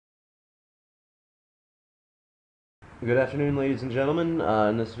Good afternoon, ladies and gentlemen.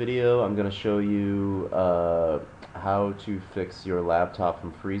 In this video, I'm going to show you how to fix your laptop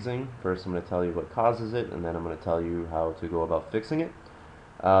from freezing. First, I'm going to tell you what causes it, and then I'm going to tell you how to go about fixing it.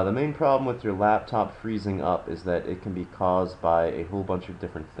 The main problem with your laptop freezing up is that it can be caused by a whole bunch of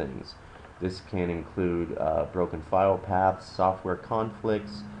different things. This can include broken file paths, software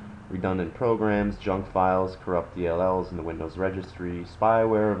conflicts, redundant programs, junk files, corrupt DLLs in the Windows registry,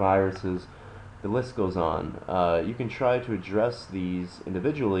 spyware, viruses. The list goes on. You can try to address these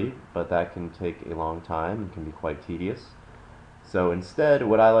individually, but that can take a long time and can be quite tedious. So instead,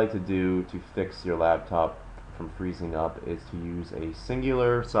 what I like to do to fix your laptop from freezing up is to use a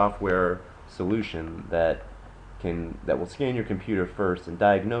singular software solution that will scan your computer first and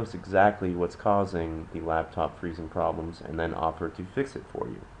diagnose exactly what's causing the laptop freezing problems and then offer to fix it for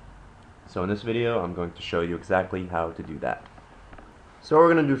you. So in this video, I'm going to show you exactly how to do that. So what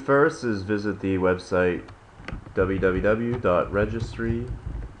we're going to do first is visit the website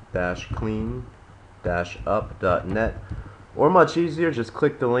www.registry-clean-up.net, or much easier, just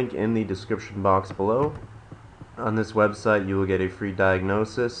click the link in the description box below. On this website you will get a free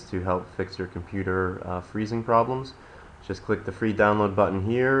diagnosis to help fix your computer freezing problems. Just click the free download button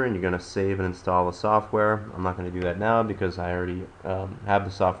here and you're going to save and install the software. I'm not going to do that now because I already have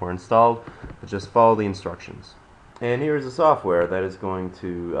the software installed, but just follow the instructions. And here's the software that is going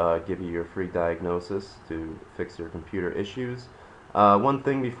to give you your free diagnosis to fix your computer issues. One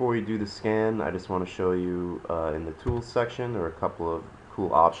thing before we do the scan, I just want to show you in the tools section there are a couple of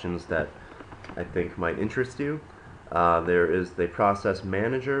cool options that I think might interest you. There is the process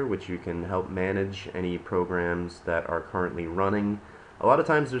manager, which you can help manage any programs that are currently running. A lot of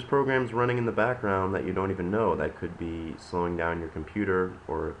times there's programs running in the background that you don't even know that could be slowing down your computer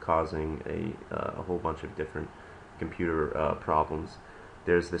or causing a whole bunch of different computer problems.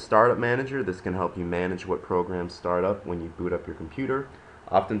 There's the startup manager. This can help you manage what programs start up when you boot up your computer.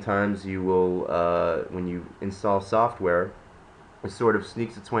 Oftentimes you will, when you install software, it sort of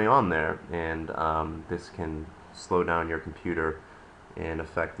sneaks its way on there, and this can slow down your computer and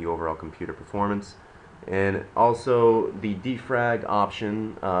affect the overall computer performance. And also the defrag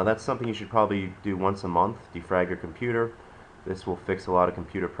option, that's something you should probably do once a month, defrag your computer. This will fix a lot of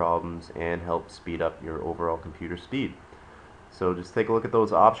computer problems and help speed up your overall computer speed. So just take a look at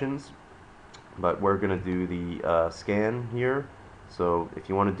those options, but we're going to do the scan here. So if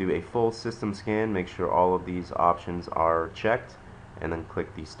you want to do a full system scan, make sure all of these options are checked and then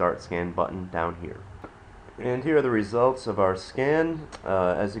click the start scan button down here. And here are the results of our scan.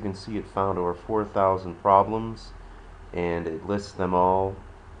 As you can see, it found over 4,000 problems and it lists them all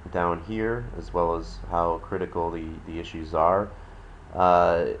down here, as well as how critical the issues are.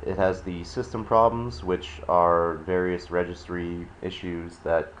 It has the system problems, which are various registry issues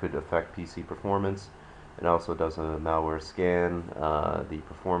that could affect PC performance. It also does a malware scan. The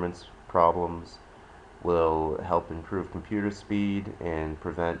performance problems will help improve computer speed and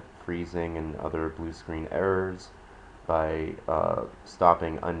prevent freezing and other blue screen errors by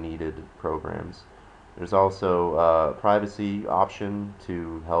stopping unneeded programs. There's also a privacy option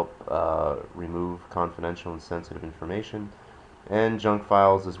to help remove confidential and sensitive information, and junk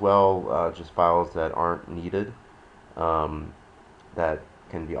files as well, just files that aren't needed that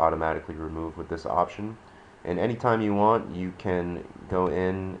can be automatically removed with this option. And anytime you want, you can go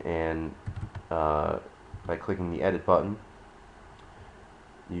in and by clicking the edit button,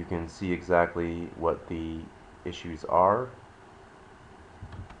 you can see exactly what the issues are,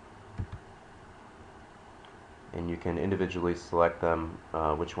 and you can individually select them,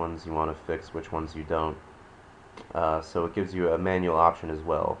 which ones you want to fix, which ones you don't. So it gives you a manual option as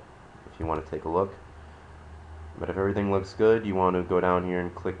well if you want to take a look. But if everything looks good, you want to go down here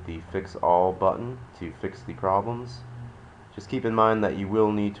and click the Fix All button to fix the problems. Just keep in mind that you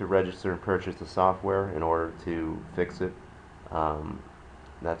will need to register and purchase the software in order to fix it.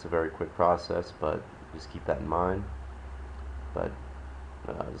 That's a very quick process, but just keep that in mind. But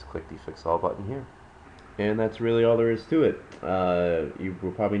just click the Fix All button here. And that's really all there is to it. You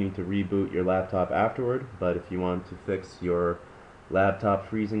will probably need to reboot your laptop afterward, but if you want to fix your laptop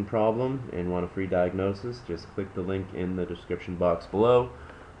freezing problem and want a free diagnosis, just click the link in the description box below,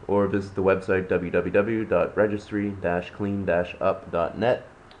 or visit the website www.registry-clean-up.net.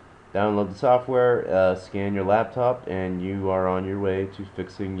 Download the software, scan your laptop, and you are on your way to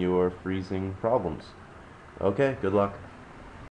fixing your freezing problems. Okay, good luck.